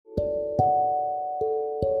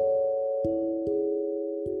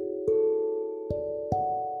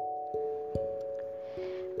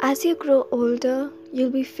As you grow older,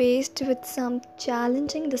 you'll be faced with some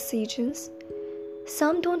challenging decisions.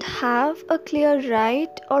 Some don't have a clear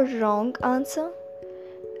right or wrong answer,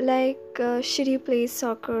 like should you play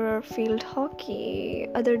soccer or field hockey.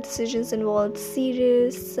 Other decisions involve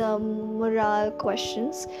serious moral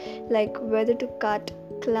questions, like whether to cut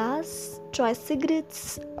class, try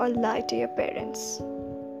cigarettes, or lie to your parents.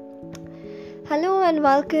 Hello and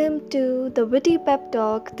welcome to the Witty Pep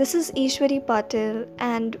Talk. This is Ishwari Patil,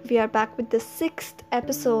 and we are back with the 6th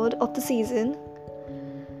episode of the season.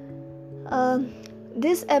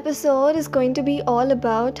 This episode is going to be all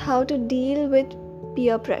about how to deal with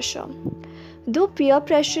peer pressure. Though peer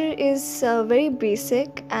pressure is very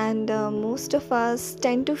basic, and most of us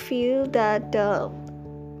tend to feel that,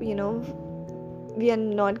 we are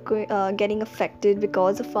not getting affected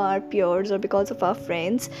because of our peers or because of our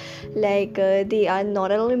friends, like they are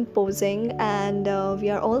not at all imposing, and we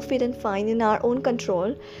are all fit and fine in our own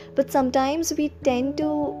control. But sometimes we tend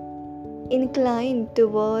to incline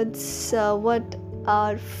towards what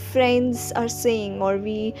our friends are saying, or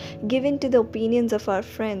we give in to the opinions of our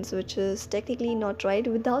friends, which is technically not right,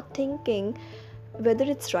 without thinking whether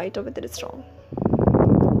it's right or whether it's wrong.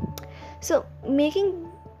 So making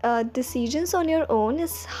decisions on your own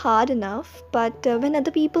is hard enough, but when other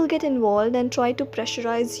people get involved and try to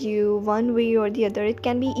pressurize you one way or the other, it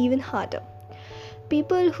can be even harder.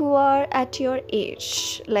 People who are at your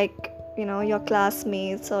age, like your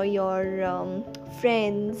classmates or your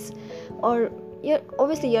friends, or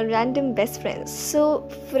your random best friends. So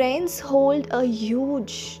friends hold a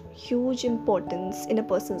huge importance in a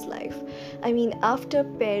person's life. I mean, after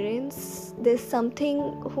parents, there's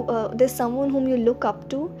someone whom you look up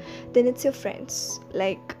to, then it's your friends.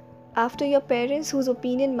 Like, after your parents, whose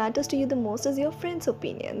opinion matters to you the most is your friend's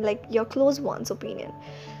opinion, like your close one's opinion.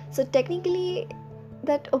 So technically,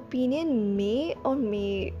 that opinion may or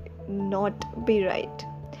may not be right.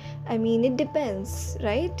 I mean, it depends,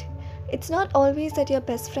 right? It's not always that your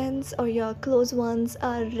best friends or your close ones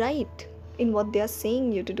are right in what they are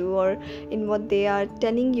saying you to do, or in what they are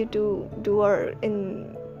telling you to do, or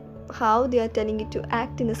in how they are telling you to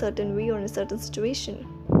act in a certain way or in a certain situation.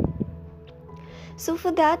 So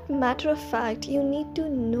for that matter of fact, you need to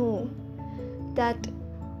know that,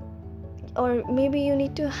 or maybe you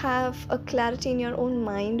need to have a clarity in your own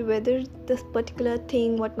mind whether this particular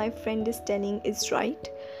thing what my friend is telling is right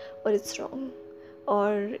or it's wrong.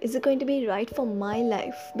 Or is it going to be right for my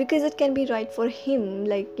life? Because it can be right for him,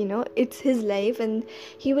 like, it's his life and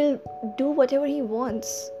he will do whatever he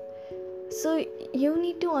wants. So you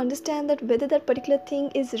need to understand that whether that particular thing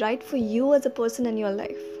is right for you as a person in your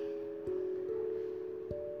life.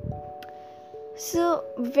 So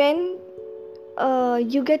when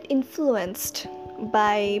you get influenced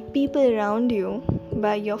by people around you,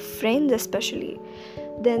 by your friends especially,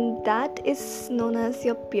 then that is known as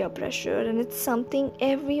your peer pressure, and it's something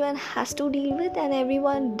everyone has to deal with, and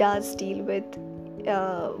everyone does deal with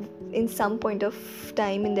in some point of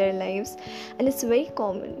time in their lives, and it's very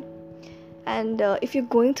common. And if you're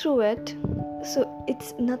going through it, so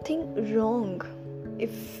it's nothing wrong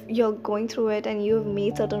if you're going through it and you've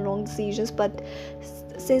made certain wrong decisions. But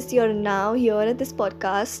since you're now here at this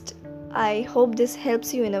podcast, I hope this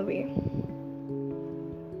helps you in a way.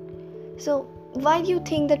 So why do you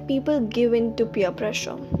think that people give in to peer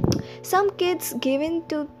pressure? Some kids give in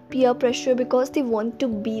to peer pressure because they want to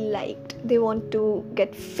be liked. They want to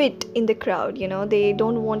get fit in the crowd, they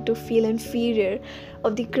don't want to feel inferior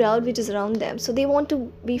of the crowd which is around them. So they want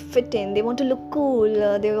to be fit in, they want to look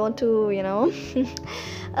cool, they want to,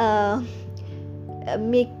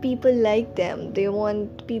 make people like them. They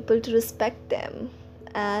want people to respect them.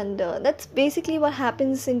 And that's basically what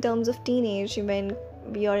happens in terms of teenage, when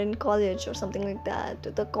we are in college or something like that.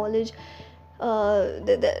 The college,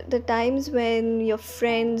 the times when your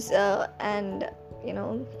friends and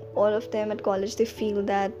all of them at college, they feel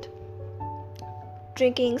that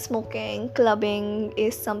drinking, smoking, clubbing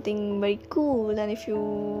is something very cool, and if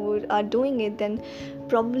you are doing it, then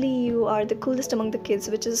probably you are the coolest among the kids,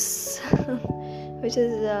 which is which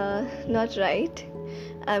is not right.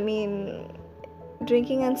 I mean,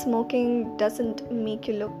 drinking and smoking doesn't make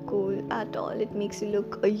you look cool at all. It makes you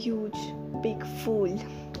look a huge, big fool.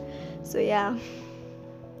 So yeah.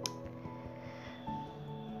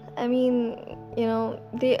 I mean,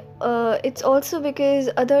 it's also because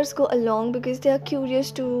others go along because they are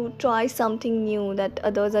curious to try something new that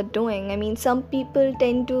others are doing. I mean, some people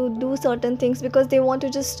tend to do certain things because they want to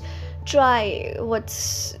just try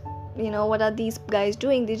what's what are these guys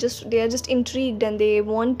doing. They are just intrigued and they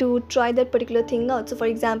want to try that particular thing out. So for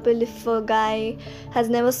example, if a guy has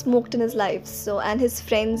never smoked in his life, and his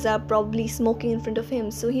friends are probably smoking in front of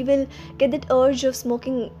him, so he will get that urge of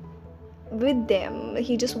smoking with them.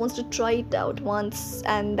 He just wants to try it out once,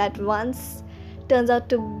 and that once turns out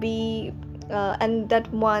to be when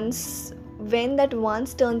that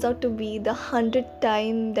once turns out to be the 100th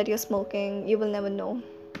time that you're smoking, you will never know.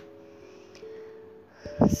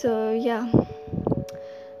 So yeah,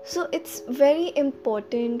 so it's very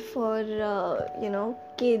important for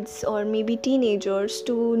kids or maybe teenagers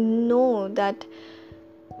to know that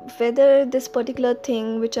whether this particular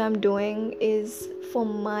thing which I'm doing is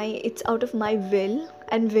it's out of my will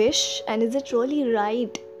and wish, and is it really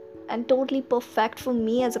right and totally perfect for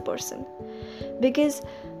me as a person. Because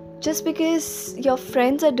just because your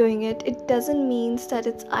friends are doing it, it doesn't mean that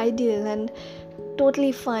it's ideal and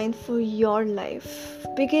totally fine for your life.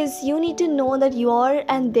 Because you need to know that your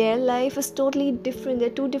and their life is totally different. They're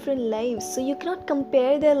two different lives, so you cannot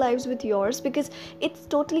compare their lives with yours, because it's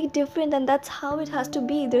totally different, and that's how it has to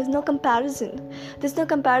be. There's no comparison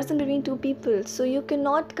between two people. So you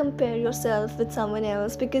cannot compare yourself with someone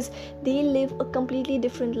else, because they live a completely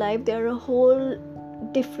different life. They're a whole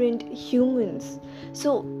different humans.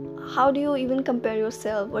 So how do you even compare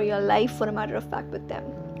yourself or your life, for a matter of fact, with them?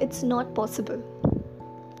 It's not possible.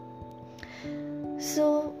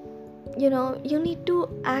 So you need to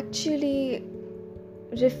actually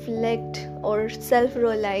reflect or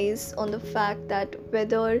self-realize on the fact that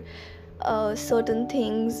whether certain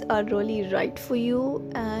things are really right for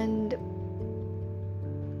you, and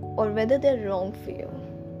or whether they're wrong for you.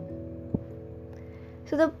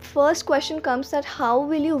 So the first question comes that how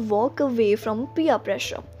will you walk away from peer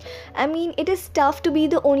pressure? I mean, it is tough to be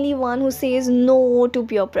the only one who says no to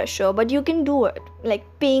peer pressure, but you can do it. Like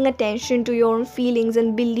paying attention to your own feelings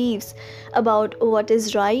and beliefs about what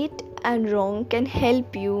is right and wrong can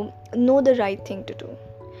help you know the right thing to do.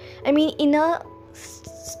 I mean, inner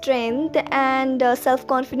strength and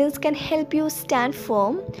self-confidence can help you stand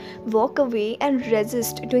firm, walk away, and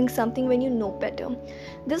resist doing something when you know better.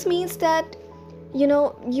 This means that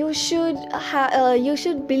you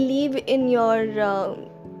should believe in your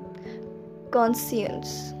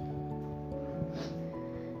conscience.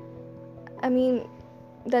 I mean,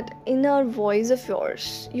 that inner voice of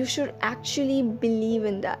yours, you should actually believe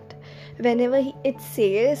in that. Whenever it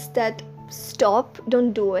says that stop,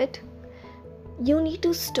 don't do it, you need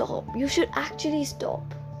to stop. You should actually stop.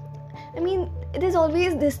 I mean, there's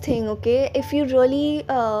always this thing, okay? If you really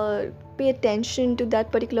pay attention to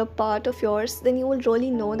that particular part of yours, then you will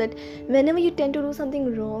really know that whenever you tend to do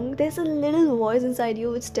something wrong, there's a little voice inside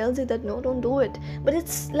you which tells you that no, don't do it. But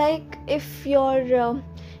it's like if your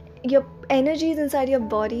energies inside your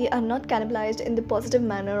body are not cannibalized in the positive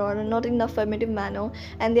manner or not in the affirmative manner,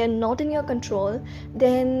 and they are not in your control,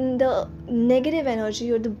 then the negative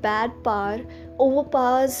energy or the bad power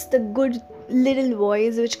overpowers the good little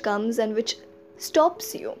voice which comes and which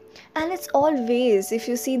stops you. And it's always, if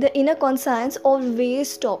you see, the inner conscience always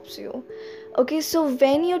stops you. Okay, so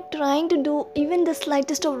when you're trying to do even the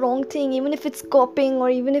slightest of wrong thing, even if it's copying or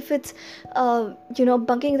even if it's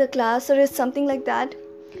bunking the class or something like that,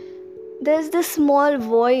 there's this small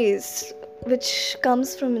voice which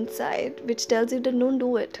comes from inside which tells you to don't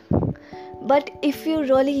do it. But if you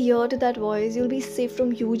really hear to that voice, you'll be safe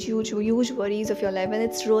from huge worries of your life. And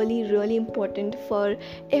it's really important for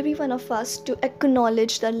every one of us to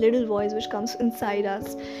acknowledge that little voice which comes inside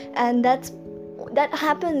us. And that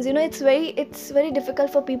happens, it's very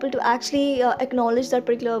difficult for people to actually acknowledge that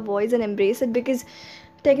particular voice and embrace it, because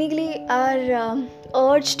technically our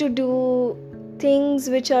urge to do things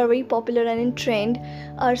which are very popular and in trend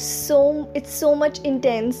it's so much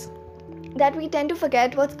intense that we tend to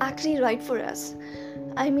forget what's actually right for us.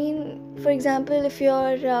 I mean, for example, if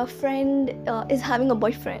your friend is having a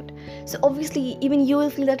boyfriend, so obviously even you will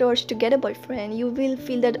feel that urge to get a boyfriend, you will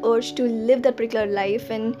feel that urge to live that particular life,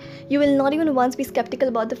 and you will not even once be skeptical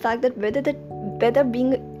about the fact that whether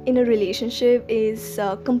being in a relationship is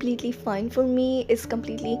completely fine for me, is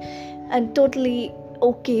completely and totally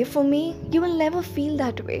okay for me. You will never feel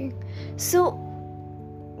that way. So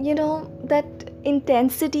that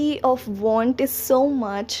intensity of want is so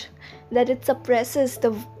much that it suppresses the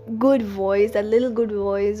good voice, that little good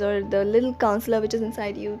voice or the little counselor which is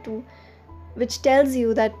inside you which tells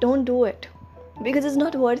you that don't do it, because it's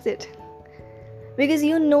not worth it. Because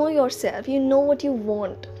you know yourself, you know what you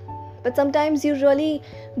want, but sometimes you really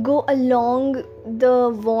go along the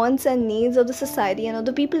wants and needs of the society and of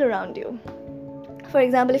the people around you. For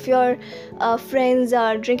example, if your friends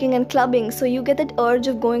are drinking and clubbing, so you get that urge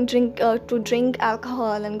of going to drink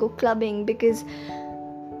alcohol and go clubbing because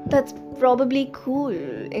that's probably cool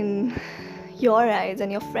in your eyes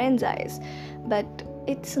and your friends' eyes, but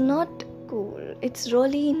it's not cool. It's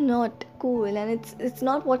really not cool, and it's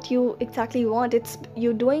not what you exactly want. It's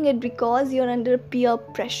you're doing it because you're under peer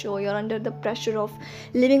pressure. You're under the pressure of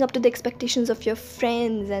living up to the expectations of your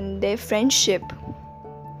friends and their friendship.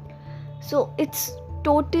 So it's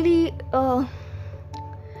totally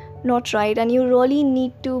not right, and you really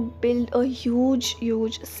need to build a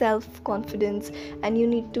huge self-confidence, and you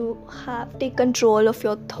need to take control of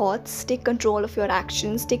your thoughts, take control of your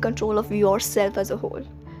actions, take control of yourself as a whole.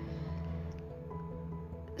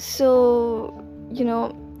 So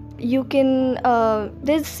you can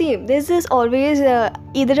there's this always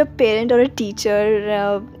either a parent or a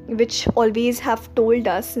teacher which always have told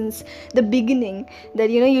us since the beginning that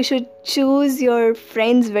you should choose your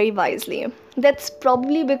friends very wisely. That's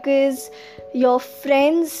probably because your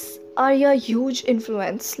friends are your huge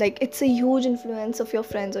influence. Like, it's a huge influence of your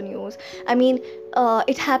friends on you. I mean,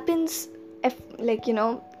 it happens if,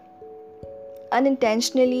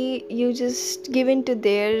 unintentionally you just give in to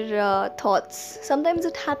their thoughts. Sometimes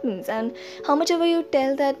it happens, and how much ever you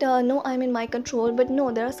tell that no, I'm in my control, but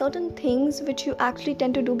no, there are certain things which you actually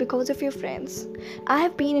tend to do because of your friends. I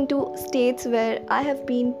have been into states where I have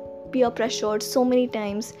been peer pressured so many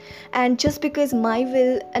times, and just because my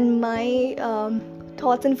will and my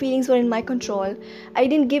thoughts and feelings were in my control, I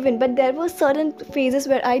didn't give in. But there were certain phases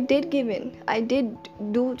where I did give in. I did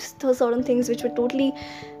do certain things which were totally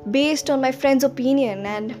based on my friend's opinion,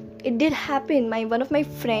 and it did happen. One of my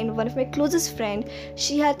closest friend,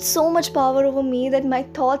 she had so much power over me that my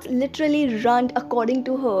thoughts literally run according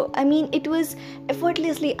to her. I mean, it was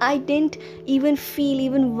effortlessly. I didn't even feel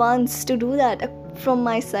even once to do that from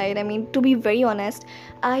my side. I mean, to be very honest,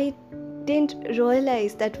 I didn't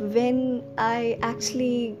realize that when I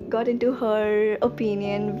actually got into her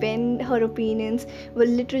opinion, when her opinions were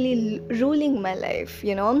literally ruling my life.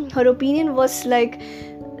 Her opinion was like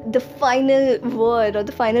the final word or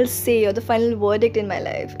the final say or the final verdict in my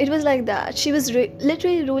life. It was like that. She was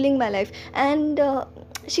literally ruling my life, and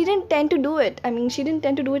she didn't tend to do it. I mean, she didn't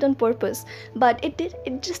tend to do it on purpose, but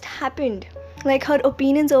it just happened. Like, her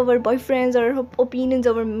opinions over boyfriends or her opinions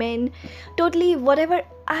over men, totally whatever.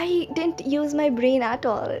 I didn't use my brain at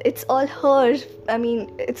all. It's all her. I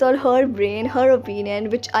mean, it's all her brain, her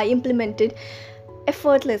opinion, which I implemented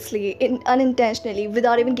effortlessly, unintentionally,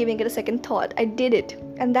 without even giving it a second thought. I did it,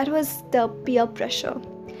 and that was the peer pressure.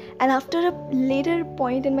 And after a later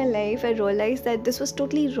point in my life, I realized that this was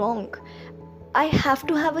totally wrong. I have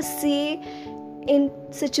to have a say in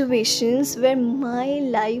situations where my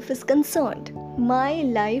life is concerned. My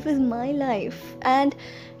life is my life, and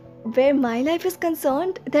where my life is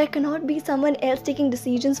concerned, there cannot be someone else taking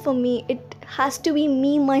decisions for me. It has to be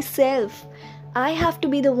me, myself. I have to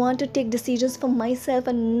be the one to take decisions for myself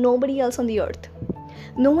and nobody else on the earth.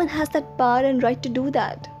 No one has that power and right to do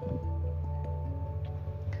that.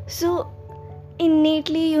 So,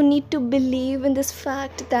 innately, you need to believe in this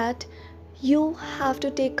fact that you have to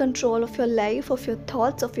take control of your life, of your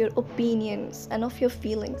thoughts, of your opinions, and of your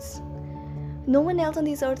feelings. No one else on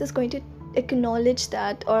this earth is going to acknowledge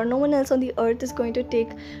that, or no one else on the earth is going to take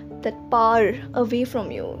that power away from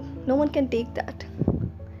you. No one can take that.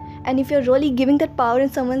 And if you're really giving that power in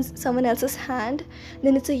someone else's hand,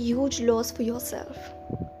 then it's a huge loss for yourself.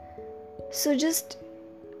 So just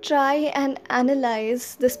try and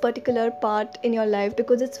analyze this particular part in your life,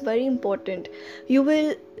 because it's very important. You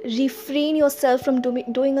will refrain yourself from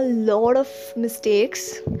doing a lot of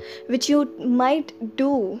mistakes which you might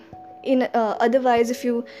do in otherwise if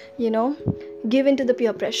you give into the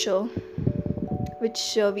peer pressure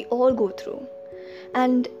which we all go through.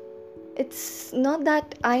 And it's not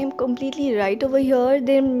that I am completely right over here.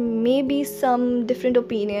 There may be some different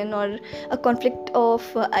opinion or a conflict of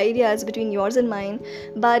ideas between yours and mine,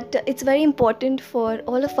 but it's very important for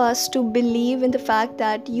all of us to believe in the fact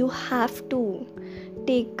that you have to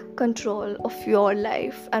take control of your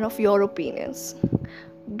life and of your opinions.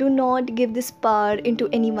 Do not give this power into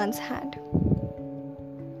anyone's hand.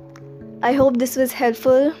 I hope this was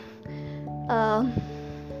helpful.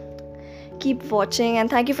 Keep watching, and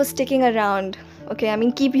thank you for sticking around. Okay, I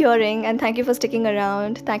mean, keep hearing, and thank you for sticking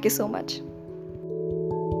around. Thank you so much.